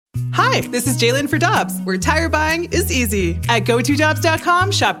Hi, this is Jalen for Dobbs, where tire buying is easy. At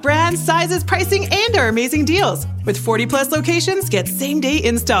GoToDobbs.com, shop brands, sizes, pricing, and our amazing deals. With 40-plus locations, get same-day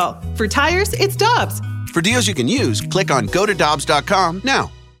install. For tires, it's Dobbs. For deals you can use, click on GoToDobbs.com now.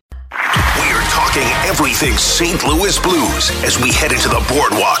 We are talking everything St. Louis Blues as we head into the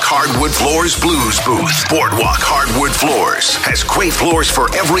Boardwalk Hardwood Floors Blues booth. Boardwalk Hardwood Floors has great floors for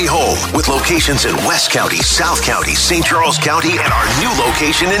every home with locations in West County, South County, St. Charles County, and our new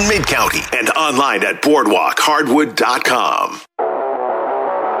location in Mid-County. And online at BoardwalkHardwood.com.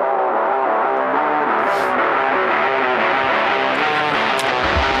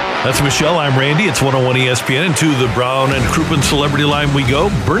 That's Michelle. I'm Randy. It's 101 ESPN. And to the Brown and Crouppen Celebrity Line we go.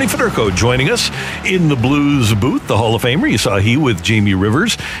 Bernie Federko joining us in the Blues booth, the Hall of Famer. You saw he with Jamie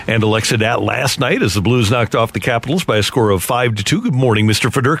Rivers and Alexa Dat last night as the Blues knocked off the Capitals by a score of 5-2. Good morning, Mr.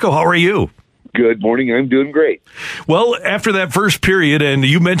 Federko. How are you? Good morning. I'm doing great. Well, after that first period, and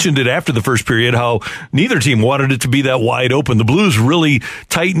you mentioned it after the first period, how neither team wanted it to be that wide open. The Blues really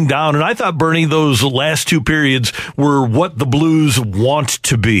tightened down, and I thought, Bernie, those last two periods were what the Blues want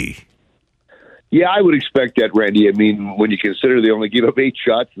to be. Yeah, I would expect that, Randy. I mean, when you consider they only gave up 8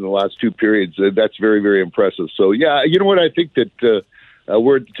 shots in the last two periods, that's very, very impressive. So, yeah, you know what? I think that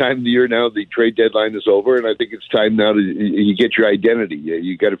we're at the time of the year now, the trade deadline is over, and I think it's time now to you get your identity.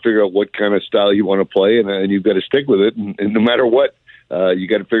 You got to figure out what kind of style you want to play, and you've got to stick with it. And no matter what, you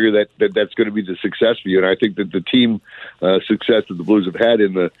got to figure that's going to be the success for you. And I think that the team success that the Blues have had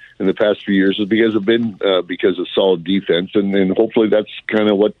in the past few years is because of solid defense, and hopefully that's kind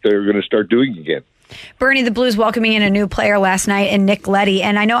of what they're going to start doing again. Bernie, the Blues welcoming in a new player last night in Nick Leddy.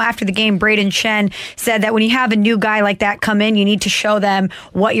 And I know after the game, Braden Shen said that when you have a new guy like that come in, you need to show them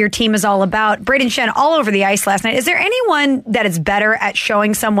what your team is all about. Braden Shen all over the ice last night. Is there anyone that is better at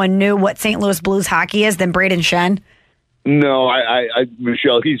showing someone new what St. Louis Blues hockey is than Braden Shen? No, I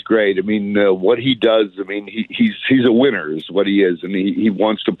Michelle, he's great. I mean, what he does, I mean, he's a winner is what he is. And he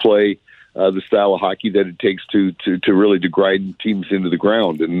wants to play the style of hockey that it takes to really grind teams into the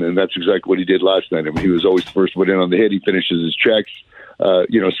ground. And that's exactly what he did last night. I mean, he was always the first one in on the hit. He finishes his checks.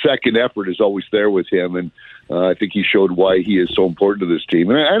 Second effort is always there with him. And I think he showed why he is so important to this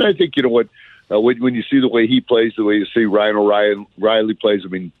team. And I think, you know what, when you see the way he plays, the way you see Ryan O'Reilly plays, I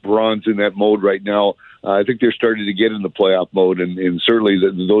mean, Braun's in that mode right now. I think they're starting to get in the playoff mode. And certainly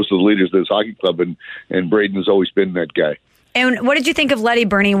those are the leaders of this hockey club. And Braden has always been that guy. And what did you think of Leddy,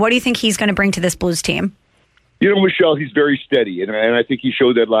 Bernie? What do you think he's going to bring to this Blues team? You know, Michelle, he's very steady, and I think he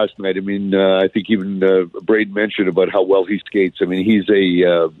showed that last night. I mean, I think even Braden mentioned about how well he skates. I mean, he's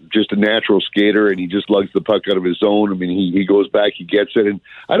just a natural skater, and he just lugs the puck out of his zone. I mean, he goes back, he gets it, and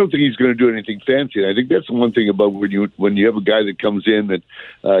I don't think he's going to do anything fancy. And I think that's the one thing about when you have a guy that comes in that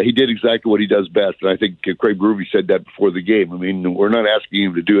he did exactly what he does best. And I think Craig Berube said that before the game. I mean, we're not asking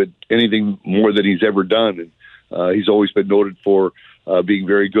him to do anything more than he's ever done. And he's always been noted for being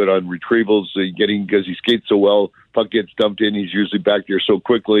very good on retrievals, because he skates so well. Puck gets dumped in, he's usually back there so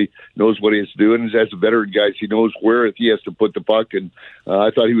quickly, knows what he has to do. And as a veteran guy, he knows where he has to put the puck. And I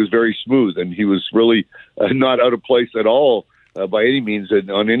thought he was very smooth, and he was really not out of place at all by any means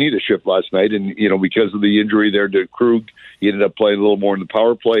on any of the shift last night. And, because of the injury there to Krug, he ended up playing a little more in the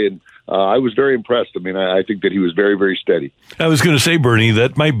power play. And I was very impressed. I mean, I think that he was very, very steady. I was going to say, Bernie,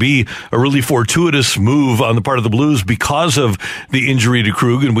 that might be a really fortuitous move on the part of the Blues because of the injury to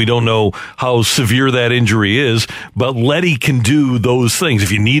Krug, and we don't know how severe that injury is. But Leddy can do those things.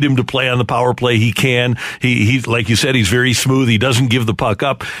 If you need him to play on the power play, he can. He like you said, he's very smooth. He doesn't give the puck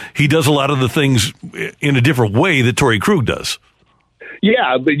up. He does a lot of the things in a different way that Torrey Krug does.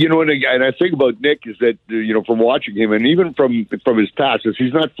 Yeah, but and I think about Nick is that from watching him and even from his passes,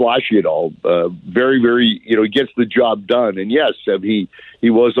 he's not flashy at all. Very, very, he gets the job done. And yes, he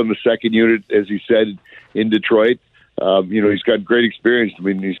was on the second unit, as he said, in Detroit. He's got great experience. I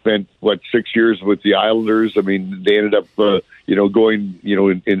mean, he spent 6 years with the Islanders. I mean, they ended up going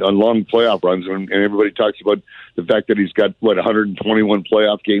on long playoff runs, and everybody talks about the fact that he's got 121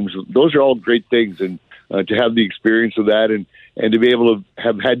 playoff games. Those are all great things, and to have the experience of that and to be able to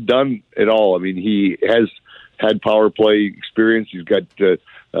have had done it all. I mean, he has had power play experience. He's got,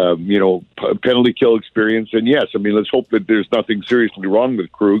 penalty kill experience. And yes, I mean, let's hope that there's nothing seriously wrong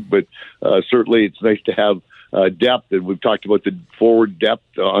with Krug, but certainly it's nice to have depth. And we've talked about the forward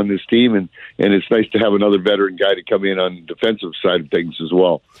depth on this team, and it's nice to have another veteran guy to come in on the defensive side of things as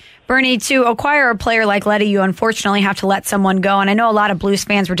well. Bernie, to acquire a player like Leddy, you unfortunately have to let someone go. And I know a lot of Blues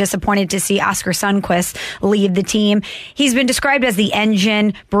fans were disappointed to see Oskar Sundqvist leave the team. He's been described as the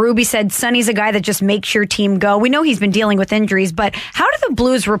engine. Berube said Sonny's a guy that just makes your team go. We know he's been dealing with injuries, but how do the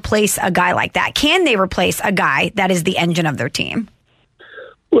Blues replace a guy like that? Can they replace a guy that is the engine of their team?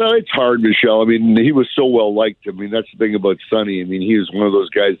 Well, it's hard, Michelle. I mean, he was so well liked. I mean, that's the thing about Sonny. I mean, he was one of those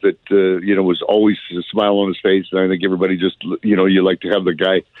guys that was always a smile on his face, and I think everybody just you like to have the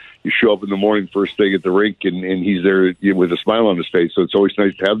guy. You show up in the morning, first thing at the rink, and he's there with a smile on his face. So it's always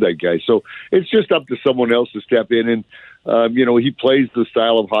nice to have that guy. So it's just up to someone else to step in and. He plays the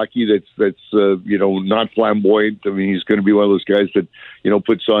style of hockey that's not flamboyant. I mean, he's going to be one of those guys that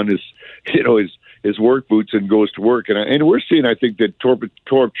puts on his work boots and goes to work. And we're seeing, I think, that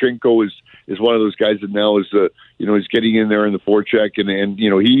Toropchenko is one of those guys that now is is getting in there in the forecheck, and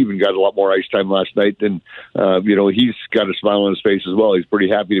he even got a lot more ice time last night. And he's got a smile on his face as well. He's pretty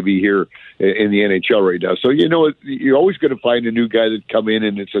happy to be here in the NHL right now. So you're always going to find a new guy that come in,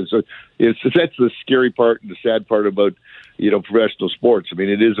 and that's the scary part and the sad part about professional sports. I mean,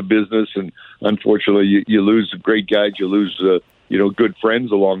 it is a business, and unfortunately, you lose great guys, you lose good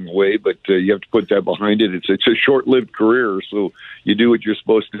friends along the way, but you have to put that behind it. It's a short-lived career, so you do what you're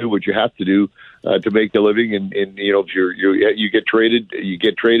supposed to do, what you have to do to make a living. And if you get traded, you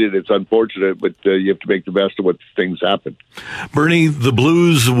get traded. It's unfortunate, but you have to make the best of what things happen. Bernie, the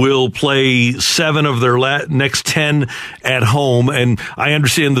Blues will play 7 of their next 10 at home, and I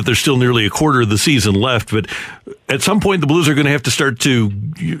understand that there's still nearly a quarter of the season left, but at some point the Blues are going to have to start to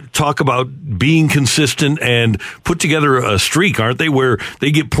talk about being consistent and put together a streak, aren't they, where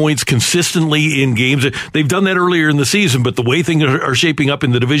they get points consistently in games. They've done that earlier in the season, but the way things are shaping up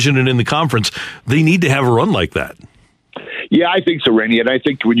in the division and in the conference, they need to have a run like that. Yeah, I think so, Randy. And I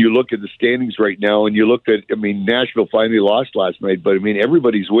think when you look at the standings right now, and you look at, Nashville finally lost last night, but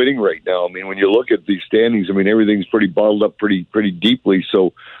everybody's winning right now. When you look at these standings, everything's pretty bottled up pretty deeply.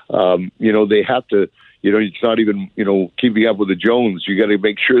 So, they have to. It's not even, keeping up with the Jones. You got to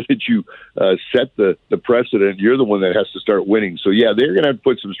make sure that you set the precedent. You're the one that has to start winning. So, yeah, they're going to have to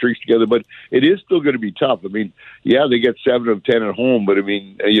put some streaks together, but it is still going to be tough. They get 7 of 10 at home, but,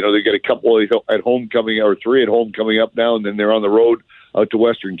 they got a couple at home coming, or 3 at home coming up now, and then they're on the road out to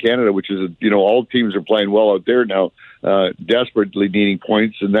Western Canada, which is, all teams are playing well out there now, desperately needing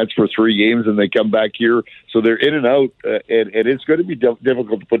points, and that's for 3 games, and they come back here. So they're in and out, and it's going to be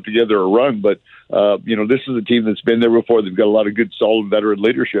difficult to put together a run, but, this is a team that's been there before. They've got a lot of good, solid veteran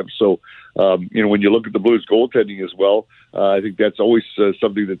leadership. So, when you look at the Blues goaltending as well, I think that's always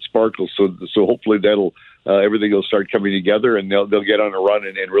something that sparkles. So hopefully that'll everything will start coming together, and they'll get on a run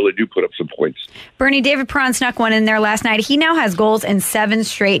and really do put up some points. Bernie, David Perron snuck one in there last night. He now has goals in 7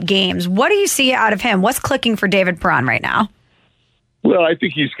 straight games. What do you see out of him? What's clicking for David Perron right now? Well, I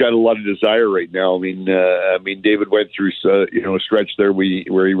think he's got a lot of desire right now. David went through a stretch there where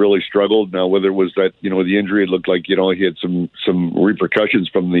he really struggled. Now, whether it was that the injury, it looked like he had some repercussions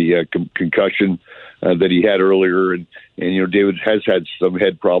from the concussion that he had earlier, and David has had some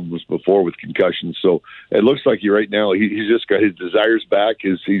head problems before with concussions. So it looks like right now he's just got his desires back.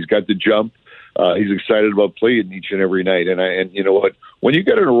 He's got the jump. He's excited about playing each and every night. And you know what? When you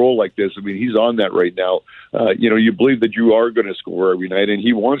get in a role like this, he's on that right now. You believe that you are going to score every night, and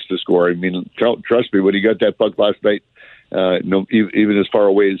he wants to score. Trust me, when he got that puck last night, even as far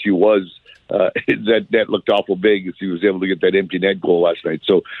away as he was, that looked awful big if he was able to get that empty net goal last night.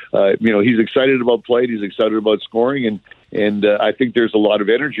 So, he's excited about playing. He's excited about scoring, and I think there's a lot of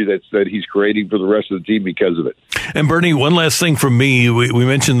energy that he's creating for the rest of the team because of it. And Bernie, one last thing from me. We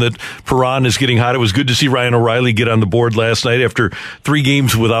mentioned that Perron is getting hot. It was good to see Ryan O'Reilly get on the board last night after 3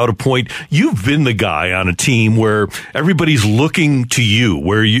 games without a point. You've been the guy on a team where everybody's looking to you,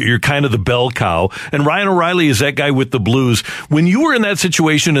 where you're kind of the bell cow. And Ryan O'Reilly is that guy with the Blues. When you were in that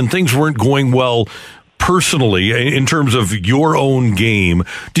situation and things weren't going well personally, in terms of your own game,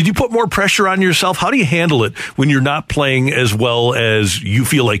 did you put more pressure on yourself? How do you handle it when you're not playing as well as you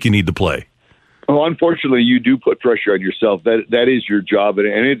feel like you need to play? Well, unfortunately, you do put pressure on yourself. That is your job, and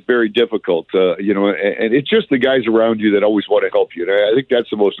it's very difficult. And it's just the guys around you that always want to help you. And I think that's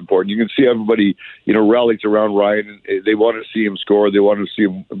the most important. You can see everybody, rallies around Ryan. They want to see him score. They want to see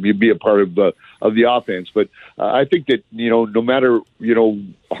him be a part of the offense. But I think that no matter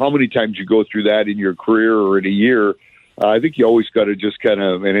how many times you go through that in your career or in a year, I think you always got to just kind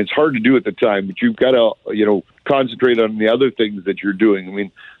of, and it's hard to do at the time, but you've got to, concentrate on the other things that you're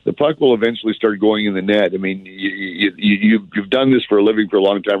doing. The puck will eventually start going in the net. You've done this for a living for a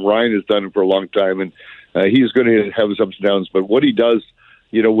long time. Ryan has done it for a long time, and he's going to have his ups and downs. But what he does,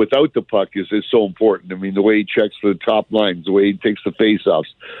 without the puck is so important. The way he checks the top lines, the way he takes the face-offs,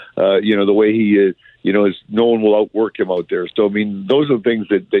 the way he, no one will outwork him out there. So, those are the things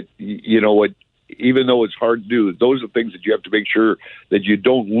that even though it's hard to do, those are things that you have to make sure that you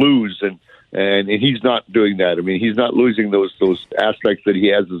don't lose. And And he's not doing that. I mean, he's not losing those aspects that he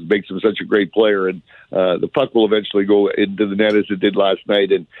has that makes him such a great player. And the puck will eventually go into the net as it did last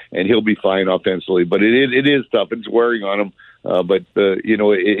night, and he'll be fine offensively. But it is tough. It's wearing on him. But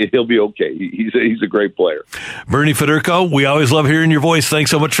he'll be okay. He's a great player. Bernie Federko, we always love hearing your voice.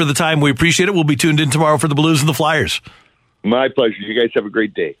 Thanks so much for the time. We appreciate it. We'll be tuned in tomorrow for the Blues and the Flyers. My pleasure. You guys have a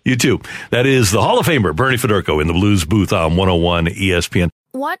great day. You too. That is the Hall of Famer, Bernie Federko, in the Blues booth on 101 ESPN.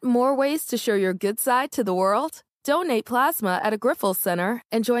 Want more ways to show your good side to the world? Donate plasma at a Grifols Center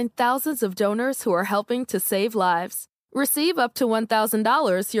and join thousands of donors who are helping to save lives. Receive up to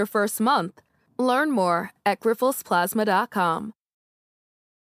 $1,000 your first month. Learn more at grifolsplasma.com.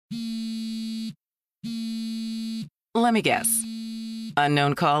 Let me guess.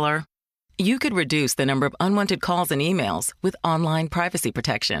 Unknown caller? You could reduce the number of unwanted calls and emails with online privacy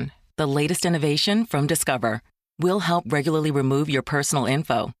protection. The latest innovation from Discover will help regularly remove your personal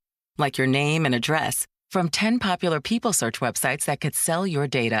info, like your name and address, from 10 popular people search websites that could sell your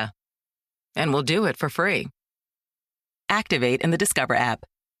data. And we'll do it for free. Activate in the Discover app.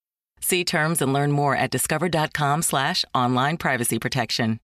 See terms and learn more at discover.com/online privacy protection.